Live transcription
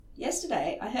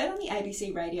Yesterday, I heard on the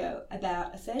ABC radio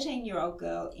about a 13-year-old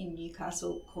girl in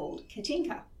Newcastle called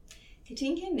Katinka.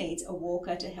 Katinka needs a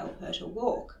walker to help her to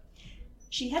walk.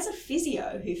 She has a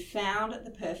physio who found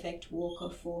the perfect walker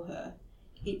for her.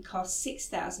 It cost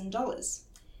 $6,000.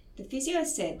 The physio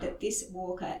said that this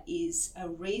walker is a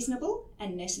reasonable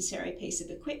and necessary piece of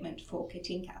equipment for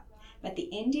Katinka, but the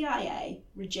NDIA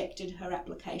rejected her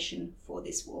application for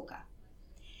this walker.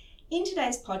 In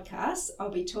today's podcast, I'll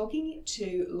be talking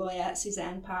to lawyer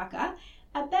Suzanne Parker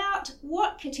about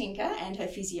what Katinka and her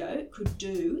physio could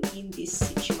do in this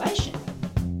situation.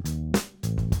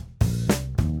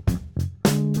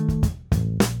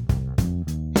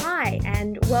 Hi,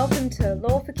 and welcome to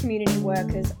Law for Community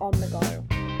Workers on the Go.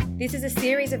 This is a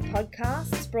series of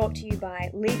podcasts brought to you by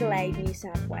Legal Aid New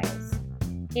South Wales.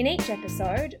 In each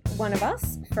episode, one of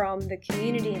us from the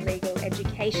Community and Legal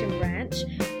Education branch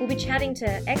will be chatting to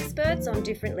experts on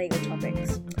different legal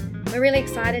topics. We're really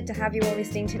excited to have you all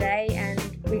listening today,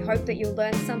 and we hope that you'll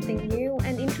learn something new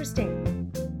and interesting.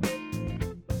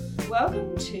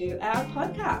 Welcome to our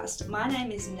podcast. My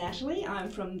name is Natalie. I'm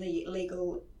from the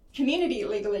Community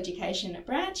Legal Education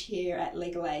branch here at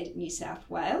Legal Aid New South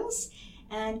Wales.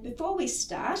 And before we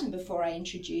start and before I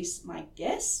introduce my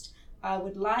guest, I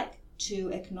would like to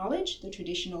acknowledge the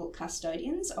traditional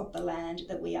custodians of the land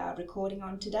that we are recording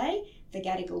on today, the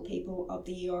Gadigal people of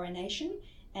the Eora Nation,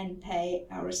 and pay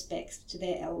our respects to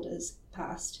their elders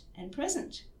past and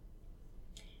present.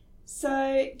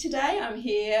 So today I'm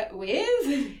here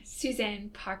with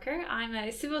Suzanne Parker. I'm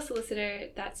a civil solicitor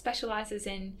that specialises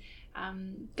in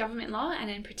government law, and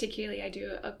in particularly I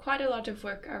do quite a lot of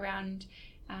work around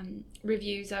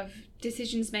reviews of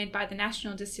decisions made by the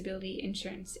National Disability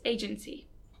Insurance Agency.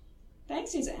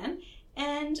 Thanks, Suzanne.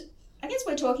 And I guess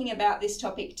we're talking about this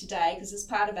topic today because as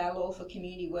part of our Law for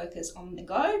Community Workers on the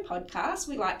Go podcast,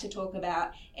 we like to talk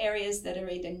about areas that are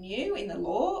either new in the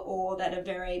law or that are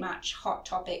very much hot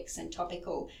topics and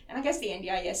topical. And I guess the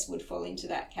NDIS would fall into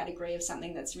that category of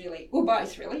something that's really, well,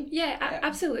 both really. Yeah,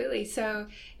 absolutely. So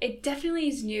it definitely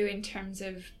is new in terms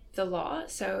of the law.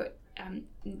 So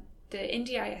the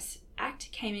NDIS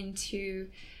Act came into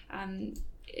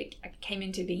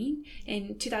being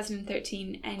in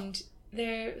 2013, and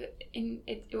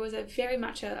it was very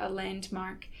much a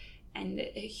landmark and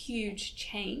a huge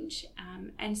change.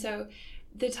 And so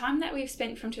the time that we've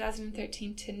spent from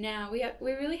 2013 to now, we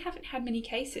really haven't had many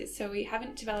cases. So we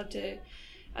haven't developed a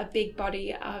big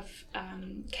body of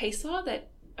case law that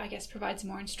I guess provides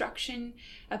more instruction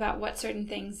about what certain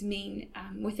things mean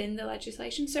within the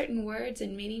legislation. Certain words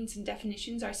and meanings and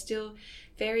definitions are still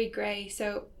very grey.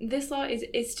 So this law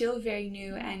is still very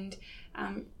new, and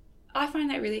I find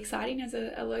that really exciting as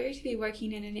a lawyer to be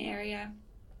working in an area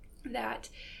that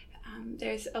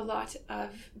there's a lot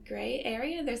of grey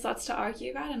area. There's lots to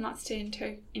argue about and lots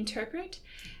to interpret.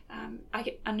 I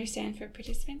can understand for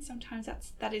participants sometimes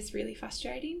that is really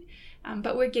frustrating,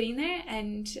 but we're getting there,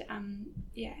 and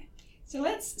yeah. So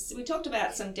we talked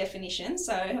about some definitions.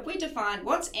 So have we defined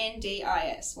what's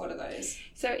NDIS? What are those?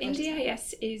 So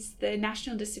NDIS is the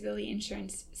National Disability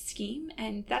Insurance Scheme,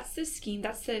 and that's the scheme.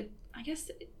 I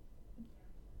guess,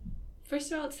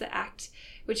 first of all, it's the Act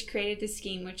which created the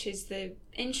scheme, which is the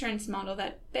insurance model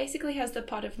that basically has the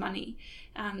pot of money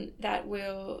that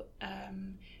will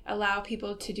allow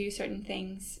people to do certain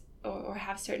things or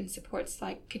have certain supports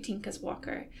like Katinka's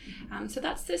walker. So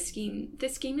that's the scheme. The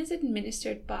scheme is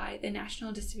administered by the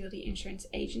National Disability Insurance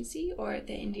Agency, or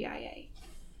the NDIA.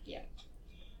 Yeah.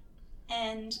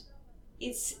 And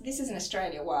this is an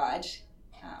Australia-wide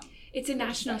it's a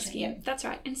national scheme. Yeah. That's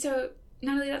right. And so,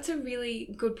 Natalie, that's a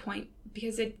really good point,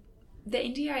 because the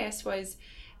NDIS was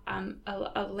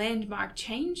a landmark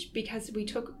change because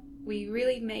we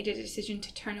really made a decision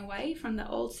to turn away from the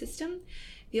old system.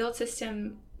 The old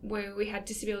system where we had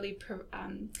disability,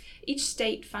 each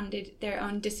state funded their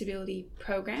own disability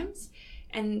programs,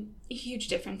 and huge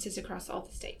differences across all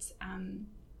the states.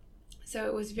 So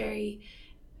it was very,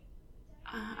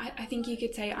 I think you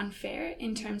could say, unfair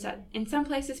in terms that in some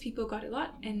places people got a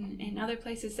lot, and in other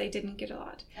places they didn't get a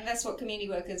lot. And that's what community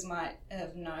workers might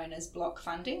have known as block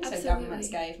funding. Absolutely. So governments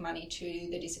gave money to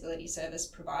the disability service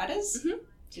providers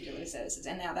to deliver services,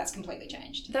 and now that's completely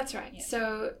changed. That's right. Yeah.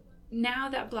 So now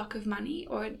that block of money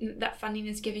or that funding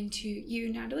is given to you,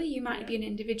 Natalie. You might be an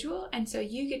individual, and so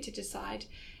you get to decide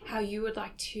how you would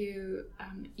like to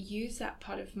use that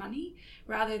pot of money,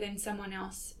 rather than someone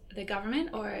else, the government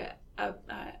or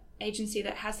a agency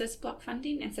that has this block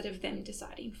funding, instead of them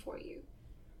deciding for you.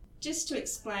 Just to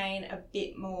explain a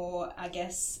bit more, I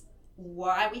guess,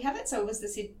 why we have it. So was the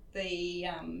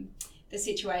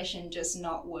situation just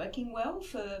not working well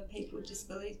for people with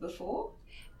disabilities before?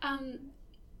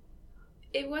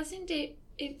 it wasn't it.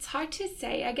 It's hard to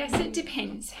say. I guess it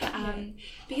depends,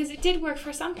 because it did work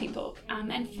for some people,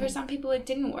 and for some people it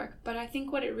didn't work. But I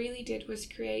think what it really did was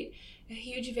create a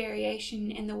huge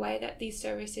variation in the way that these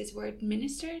services were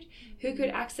administered, who could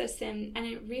access them, and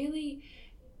it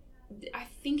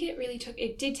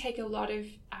did take a lot of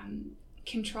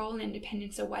control and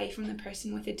independence away from the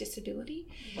person with a disability.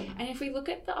 And if we look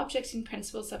at the objects and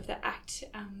principles of the Act,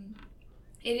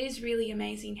 it is really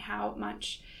amazing how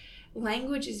much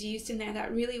language is used in there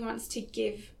that really wants to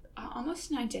give almost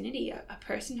an identity, a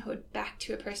personhood back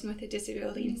to a person with a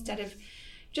disability. Instead of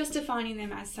just defining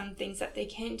them as some things that they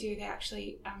can't do, they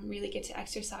actually really get to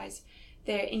exercise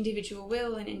their individual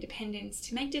will and independence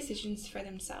to make decisions for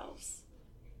themselves.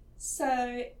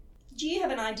 So do you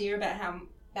have an idea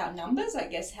about numbers, I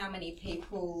guess, how many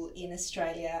people in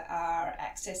Australia are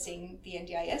accessing the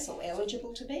NDIS or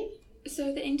eligible to be?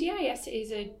 So the NDIS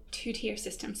is a two-tier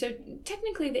system. So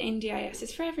technically the NDIS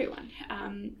is for everyone,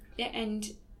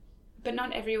 but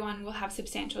not everyone will have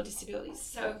substantial disabilities.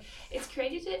 So it's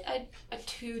created a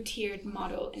two-tiered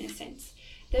model in a sense.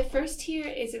 The first tier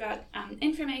is about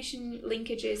information,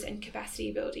 linkages, and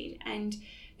capacity building. And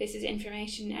this is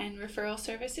information and referral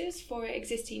services for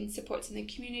existing supports in the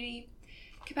community,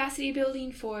 capacity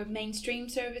building for mainstream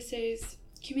services,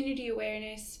 community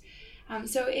awareness.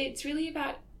 So it's really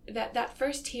about that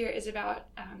first tier is about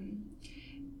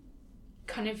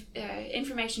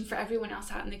information for everyone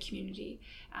else out in the community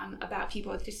about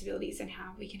people with disabilities and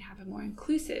how we can have a more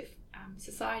inclusive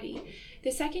society.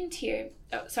 The second tier,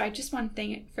 just one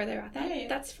thing further about that,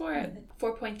 that's for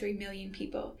 4.3 million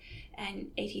people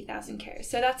and 80,000 carers.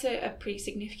 So that's a pretty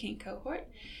significant cohort.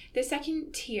 The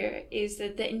second tier is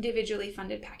the individually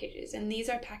funded packages, and these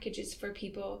are packages for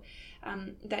people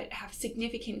that have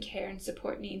significant care and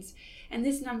support needs. And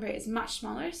this number is much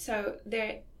smaller. So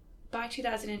by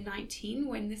 2019,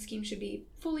 when the scheme should be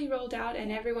fully rolled out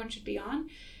and everyone should be on,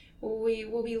 we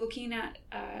will be looking at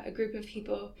a group of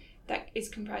people that is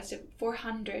comprised of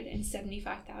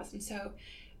 475,000. So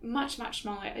much, much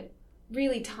smaller, a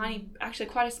really tiny, actually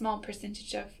quite a small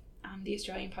percentage of the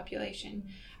Australian population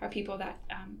are people that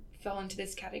fall into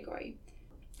this category.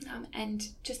 And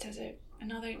just as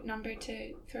another number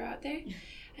to throw out there,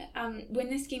 when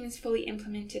this scheme is fully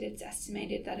implemented, it's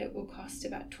estimated that it will cost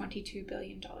about $22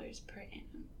 billion per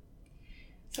annum.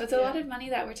 So it's a lot of money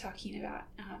that we're talking about,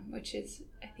 which is,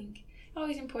 I think,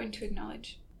 always important to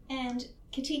acknowledge. And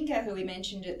Katinka, who we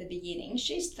mentioned at the beginning,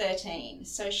 she's 13,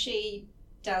 so she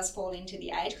does fall into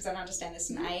the age, because I understand there's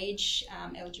some age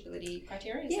eligibility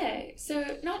criteria.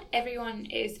 So not everyone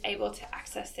is able to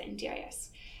access the NDIS.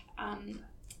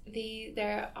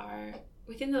 There are,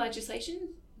 within the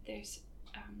legislation, there's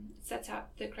sets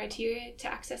out the criteria to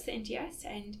access the NDIS,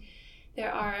 and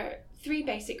there are 3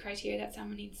 basic criteria that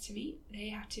someone needs to meet. They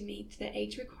have to meet the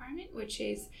age requirement, which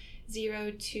is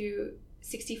 0 to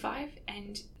 65,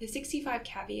 and the 65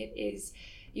 caveat is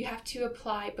you have to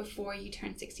apply before you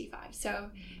turn 65. So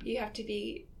you have to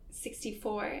be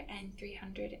 64 and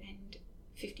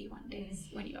 351 days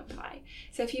when you apply.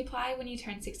 So if you apply when you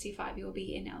turn 65, you will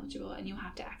be ineligible and you'll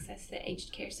have to access the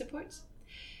aged care supports.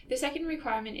 The second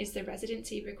requirement is the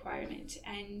residency requirement,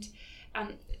 and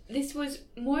this was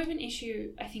more of an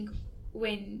issue, I think,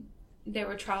 when there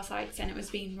were trial sites and it was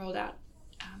being rolled out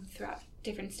throughout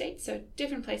different states. So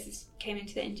different places came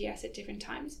into the NDIS at different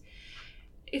times.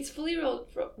 It's fully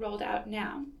rolled out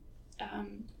now,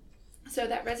 so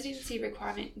that residency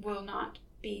requirement will not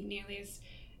be nearly as,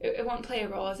 it won't play a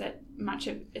role as much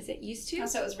as it used to.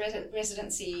 So it was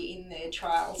residency in the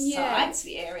trial sites,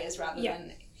 the areas, rather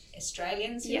than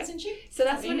Australian citizenship. So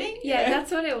that's what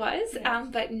that's what it was.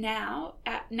 But now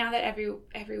that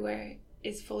everywhere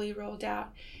is fully rolled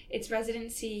out, it's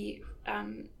residency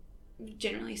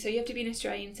generally. So you have to be an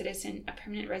Australian citizen, a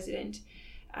permanent resident,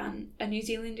 a New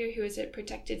Zealander who is a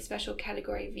protected special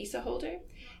category visa holder,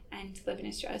 and live in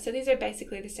Australia. So these are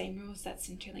basically the same rules that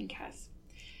Centrelink has.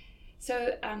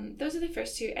 So those are the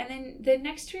first 2. And then the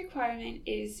next requirement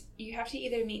is you have to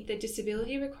either meet the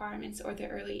disability requirements or the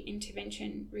early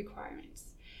intervention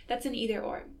requirements. That's an either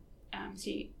or.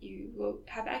 So you will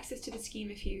have access to the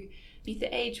scheme if you meet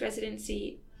the age,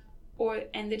 residency,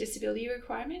 and the disability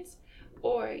requirements,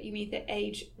 or you meet the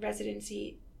age,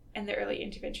 residency, and the early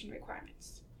intervention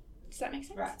requirements. Does that make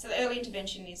sense? Right. So the early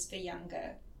intervention is for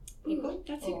younger people.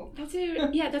 That's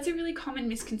a really common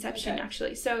misconception,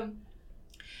 actually. So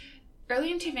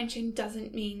early intervention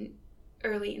doesn't mean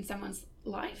early in someone's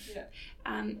life.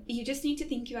 You just need to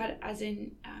think about it as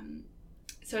in,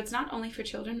 so it's not only for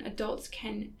children. Adults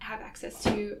can have access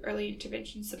to early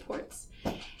intervention supports.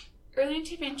 early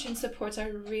intervention supports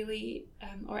are really,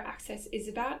 or access is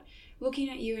about looking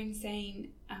at you and saying,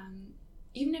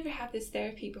 you've never had this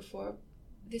therapy before.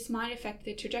 This might affect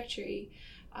the trajectory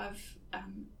of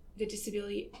the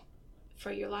disability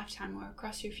for your lifetime or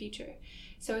across your future.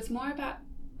 So it's more about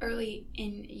early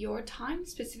in your time,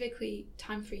 specifically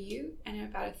time for you, and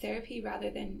about a therapy rather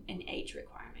than an age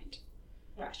requirement.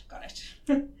 Right, got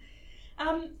it.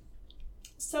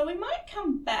 So we might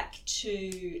come back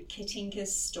to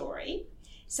Katinka's story.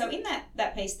 So in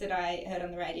that piece that I heard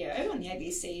on the radio on the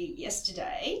ABC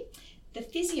yesterday,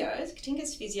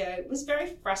 Katinka's physio was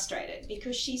very frustrated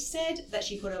because she said that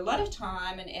she put a lot of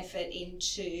time and effort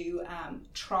into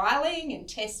trialling and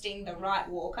testing the right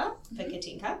walker for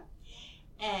Katinka.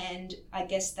 And I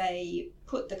guess they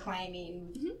put the claim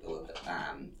in, or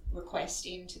the request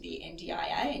into the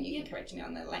NDIA, and you can correct me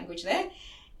on the language there,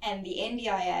 and the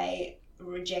NDIA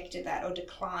rejected that or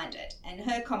declined it. And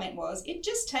her comment was, it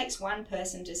just takes one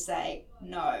person to say,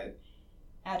 no,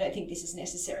 I don't think this is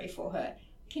necessary for her.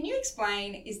 Can you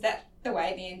explain, is that the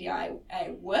way the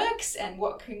NDIA works, and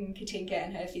what can Katinka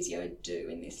and her physio do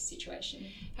in this situation?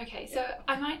 Okay, so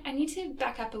I need to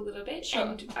back up a little bit. Sure.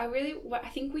 And I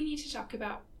think we need to talk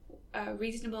about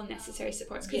reasonable and necessary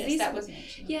supports. Yes, that was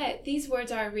mentioned. Yeah, these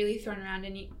words are really thrown around,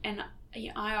 and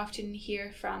I often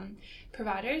hear from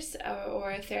providers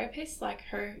or therapists like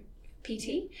her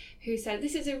PT who said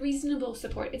this is a reasonable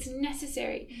support, it's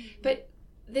necessary. But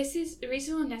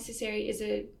reasonable and necessary is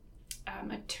a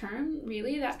term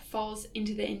really that falls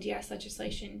into the NDIS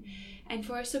legislation, and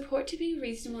for a support to be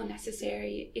reasonable and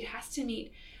necessary, it has to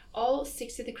meet all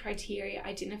 6 of the criteria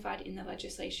identified in the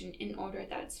legislation in order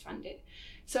that it's funded.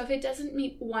 So if it doesn't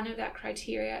meet one of that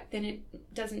criteria, then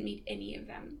it doesn't meet any of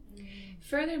them.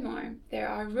 Furthermore, there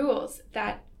are rules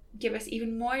that give us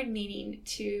even more meaning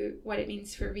to what it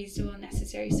means for reasonable and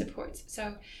necessary supports.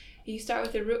 So you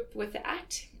start with the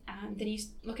Act, then you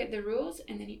look at the rules,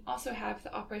 and then you also have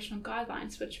the operational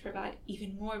guidelines, which provide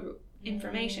even more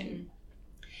information.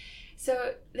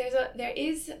 So there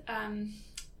is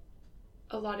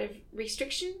a lot of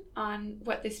restriction on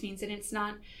what this means, and it's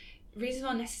not reasonable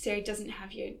and necessary. Doesn't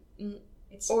have your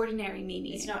ordinary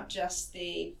meaning. It's not just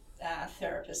the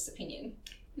therapist's opinion.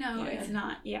 No, it's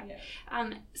not. Yeah.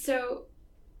 So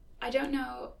I don't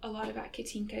know a lot about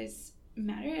Katinka's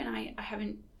matter, and I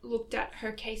haven't looked at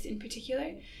her case in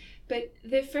particular, but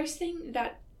the first thing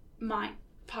that might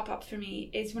pop up for me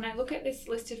is when I look at this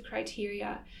list of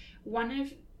criteria, one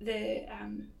of the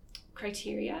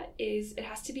criteria is it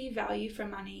has to be value for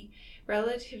money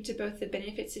relative to both the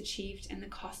benefits achieved and the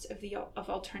cost of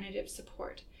alternative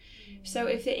support. So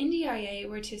if the NDIA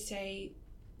were to say,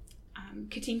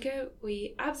 Katinka,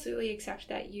 we absolutely accept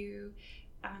that you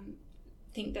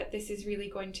think that this is really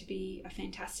going to be a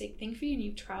fantastic thing for you and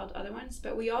you've trialed other ones,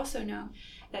 but we also know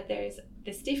that there's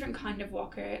this different kind of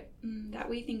walker that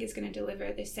we think is going to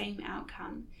deliver the same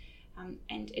outcome,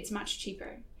 and it's much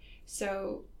cheaper.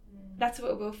 So that's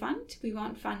what we'll fund. We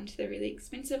won't fund the really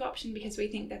expensive option because we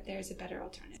think that there's a better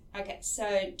alternative. Okay,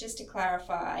 so just to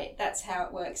clarify, that's how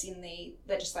it works in the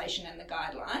legislation and the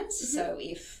guidelines. So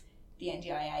if the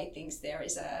NDIA thinks there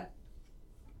is a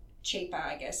cheaper,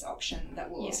 I guess, option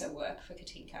that will also work for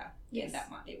Katinka, then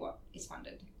that might be what is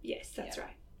funded. Yes, that's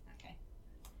right. Okay.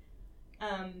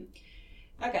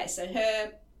 Okay,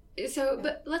 so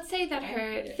but let's say that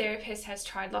her therapist has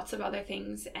tried lots of other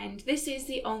things, and this is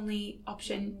the only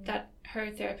option that her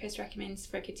therapist recommends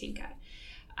for Katinka.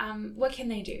 What can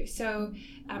they do? So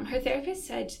her therapist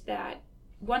said that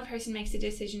one person makes a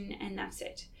decision and that's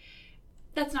it.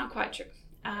 That's not quite true.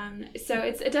 So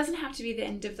it doesn't have to be the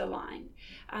end of the line.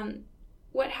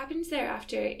 What happens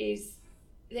thereafter is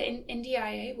the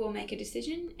NDIA will make a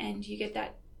decision, and you get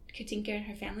that, Katinka and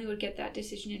her family would get that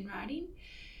decision in writing.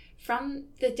 From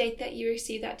the date that you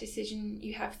receive that decision,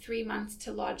 you have 3 months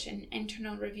to lodge an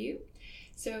internal review.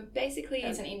 So basically,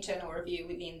 that's an internal review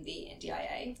within the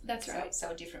NDIA. That's right.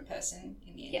 So a different person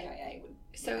in the NDIA would.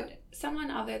 So someone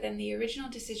other than the original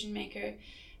decision maker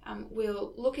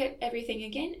will look at everything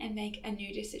again and make a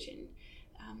new decision.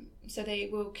 So they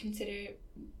will consider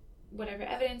whatever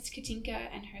evidence Katinka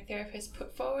and her therapist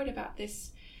put forward about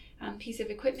this piece of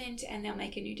equipment, and they'll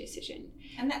make a new decision.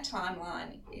 And that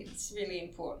timeline is really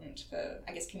important for,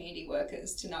 I guess, community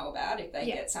workers to know about. If they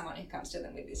get someone who comes to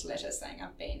them with this letter saying,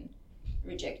 I've been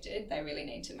rejected, they really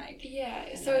need to make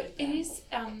so it is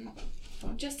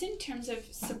just in terms of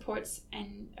supports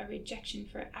and a rejection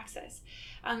for access.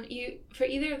 For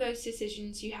either of those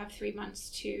decisions, you have 3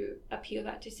 months to appeal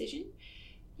that decision.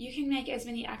 You can make as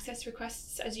many access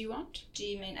requests as you want. Do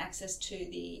you mean access to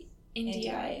the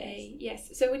NDIA,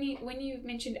 yes. So when you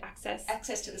mentioned access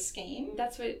to the scheme,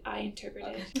 that's what I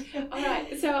interpreted. Okay. All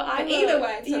right. So either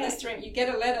way, so there's three. You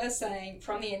get a letter saying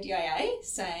from the NDIA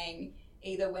saying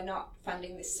either we're not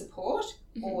funding this support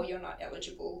or you're not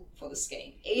eligible for the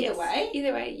scheme. Either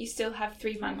way, you still have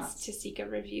 3 months to seek a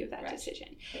review of that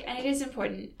decision. Yeah. And it is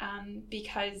important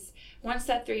because once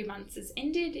that 3 months is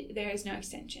ended, there is no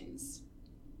extensions.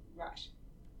 Right.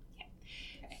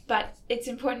 But it's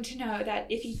important to know that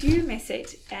if you do miss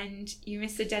it and you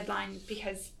miss the deadline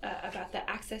because about the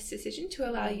access decision to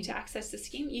allow you to access the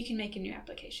scheme, you can make a new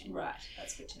application. Right,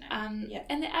 that's good to know.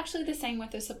 And they're actually the same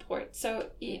with the support.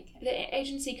 So the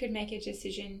agency could make a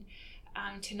decision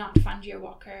to not fund your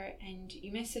walker, and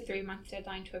you miss a 3-month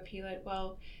deadline to appeal it.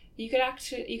 Well, you could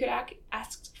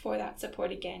ask for that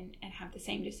support again and have the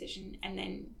same decision, and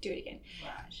then do it again.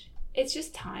 Right. It's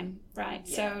just time, right?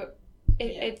 Yeah. So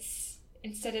it's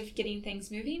instead of getting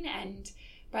things moving, and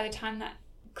by the time that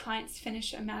clients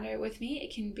finish a matter with me,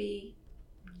 it can be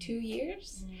 2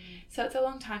 years. So it's a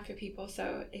long time for people.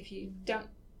 So if you don't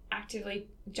actively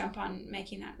jump on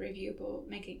making that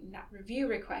review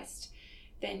request,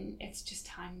 then it's just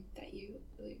time that you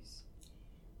lose.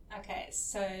 Okay,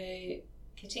 so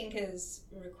Katinka's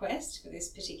request for this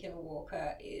particular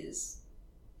walker is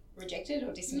rejected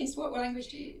or dismissed. What language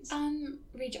do you use?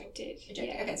 Rejected.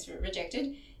 Yeah. Okay, so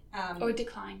rejected. Or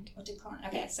declined. Okay,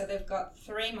 yeah. So they've got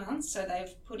 3 months. So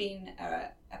they've put in an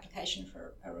application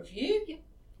for a review. Yep.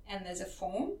 And there's a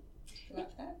form. Fill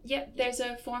out that. Yep, there's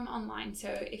a form online. So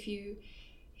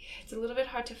it's a little bit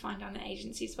hard to find on the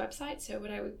agency's website. So what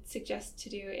I would suggest to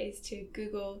do is to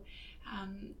Google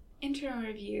internal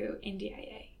review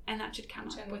NDIA. And that should come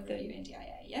up with the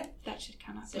NDIA, yep. That should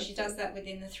come up. So she does that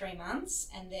within the 3 months.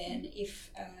 And then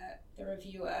if the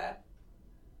reviewer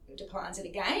declines it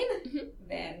again,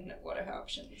 then what are her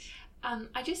options?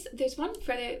 There's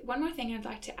one more thing I'd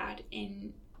like to add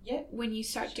in. When you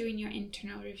start doing your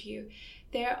internal review,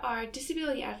 there are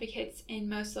disability advocates in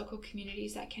most local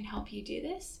communities that can help you do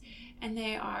this, and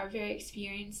they are very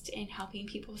experienced in helping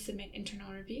people submit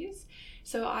internal reviews.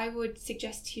 So I would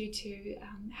suggest you to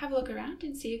have a look around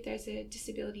and see if there's a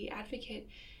disability advocate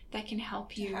that can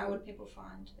help you. How would people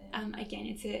find them?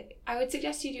 Again, I would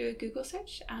suggest you do a Google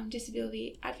search,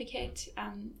 disability advocate,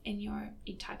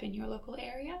 you type in your local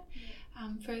area.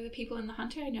 For the people in the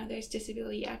Hunter, I know there's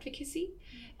disability advocacy,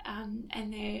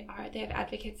 and they have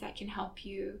advocates that can help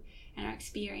you and are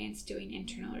experienced doing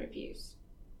internal reviews.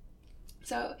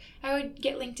 So I would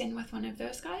get linked in with one of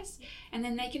those guys, and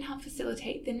then they can help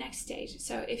facilitate the next stage.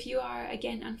 So if you are,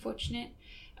 again, unfortunate,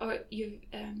 or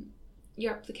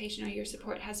your application or your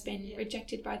support has been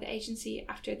rejected by the agency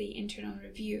after the internal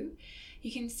review,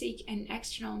 you can seek an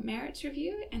external merits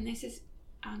review, and this is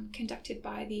conducted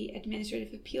by the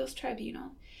Administrative Appeals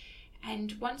Tribunal.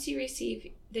 And once you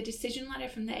receive the decision letter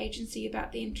from the agency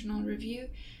about the internal review,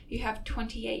 you have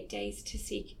 28 days to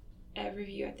seek a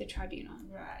review at the tribunal.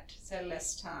 Right, so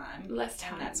less time.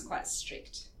 And that's quite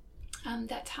strict.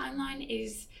 That timeline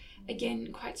is,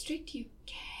 again, quite strict. You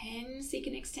can seek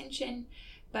an extension,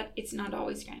 but it's not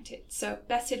always granted. So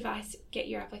best advice, get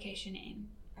your application in.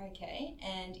 Okay,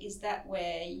 and is that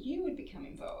where you would become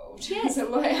involved? Yes, as a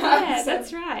lawyer? Yeah,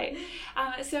 that's right.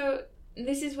 So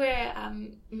this is where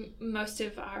most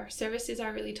of our services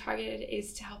are really targeted,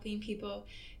 is to helping people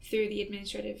through the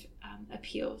Administrative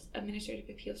Appeals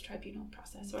Tribunal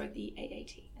process, or the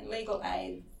AAT. And legal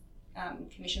aid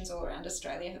commissions all around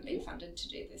Australia have been funded to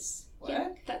do this work. Yeah,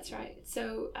 that's right.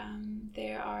 So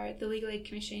there are the Legal Aid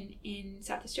Commission in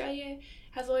South Australia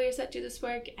has lawyers that do this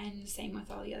work, and same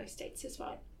with all the other states as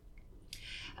well.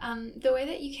 The way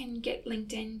that you can get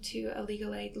linked in to a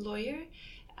legal aid lawyer,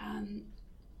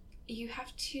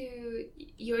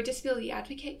 your disability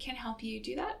advocate can help you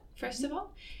do that, first of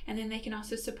all, and then they can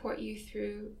also support you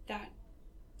through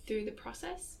the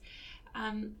process.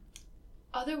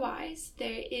 Otherwise,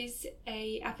 there is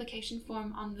a application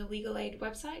form on the Legal Aid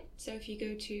website. So if you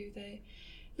go to the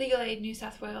Legal Aid New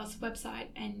South Wales website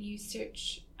and you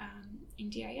search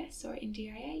NDIS or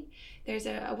NDIA, there's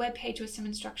a web page with some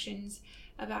instructions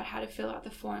about how to fill out the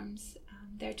forms.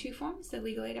 There are 2 forms, the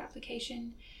legal aid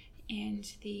application and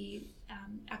the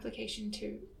application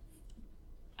to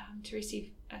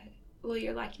receive a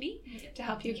lawyer like me to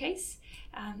help your case.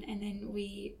 And then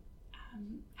we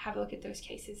have a look at those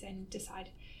cases and decide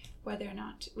whether or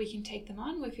not we can take them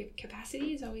on. With your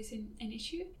capacity is always an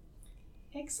issue.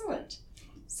 Excellent.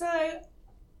 So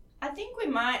I think we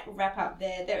might wrap up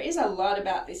there. There is a lot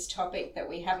about this topic that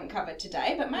we haven't covered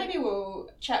today, but maybe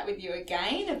we'll chat with you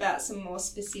again about some more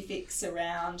specifics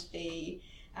around the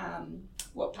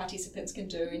what participants can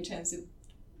do in terms of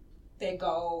their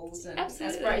goals and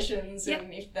Absolutely. aspirations, Yep.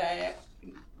 and if they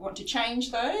want to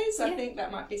change those, I Yeah. think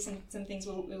that might be some things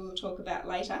we will talk about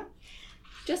later.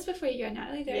 Just before you go,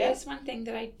 Natalie, there Yeah. is one thing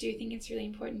that I do think it's really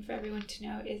important for everyone to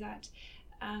know is that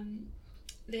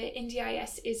the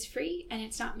NDIS is free and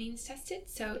it's not means tested,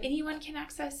 so anyone can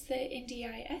access the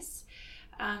NDIS,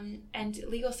 and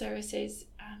legal services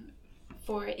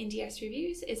for NDIS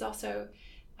reviews is also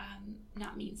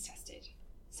not means tested.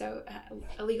 So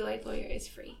a legal aid lawyer is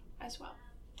free as well.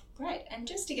 Great. And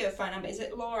just to give a phone number, is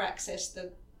it Law Access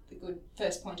the good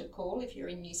first point of call if you're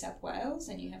in New South Wales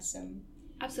and you have some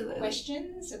Absolutely.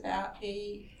 questions about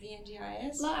the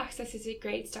NDIS? Law Access is a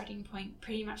great starting point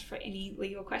pretty much for any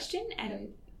legal question,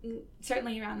 and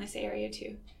certainly around this area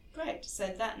too. Great. So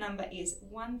that number is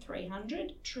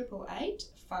 1300 888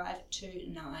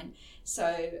 529.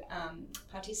 So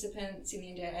participants in the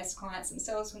NDIS, clients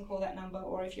themselves can call that number,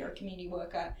 or if you're a community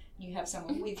worker and you have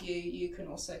someone with you, you can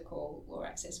also call Law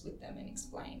Access with them and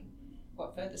explain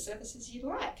what further services you'd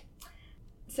like.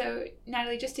 So,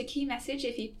 Natalie, just a key message,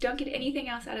 if you don't get anything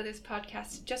else out of this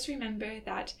podcast, just remember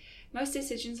that most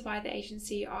decisions by the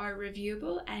agency are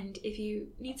reviewable, and if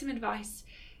you need some advice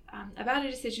about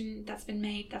a decision that's been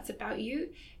made that's about you,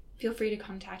 feel free to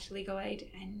contact Legal Aid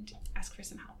and ask for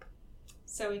some help.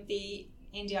 So if the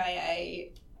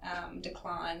NDIA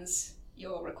declines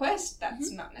your request,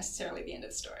 that's not necessarily the end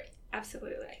of the story.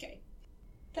 Absolutely. Okay.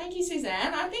 Thank you,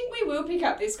 Suzanne. I think we will pick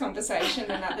up this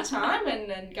conversation another time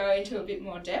and go into a bit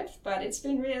more depth, but it's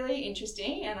been really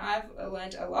interesting and I've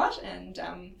learned a lot, and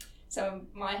some of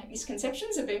my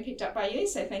misconceptions have been picked up by you,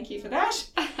 so thank you for that.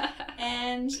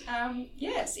 And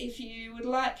yes, if you would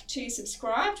like to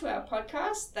subscribe to our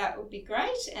podcast, that would be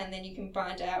great, and then you can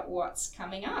find out what's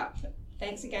coming up.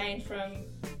 Thanks again from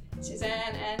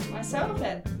Suzanne and myself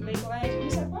at Legal Aid New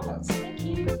South Wales. Thank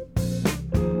you.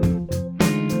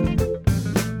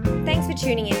 Thanks for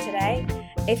tuning in today.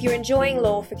 If you're enjoying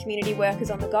Law for Community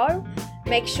Workers on the Go,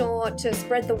 make sure to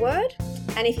spread the word.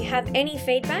 And if you have any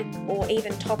feedback or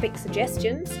even topic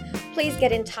suggestions, please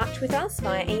get in touch with us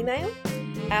via email.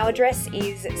 Our address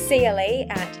is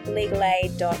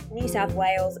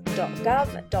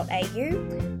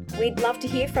cle@legalaid.newsouthwales.gov.au. We'd love to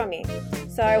hear from you.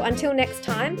 So until next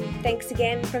time, thanks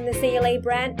again from the CLE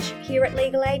branch here at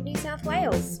Legal Aid New South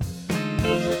Wales.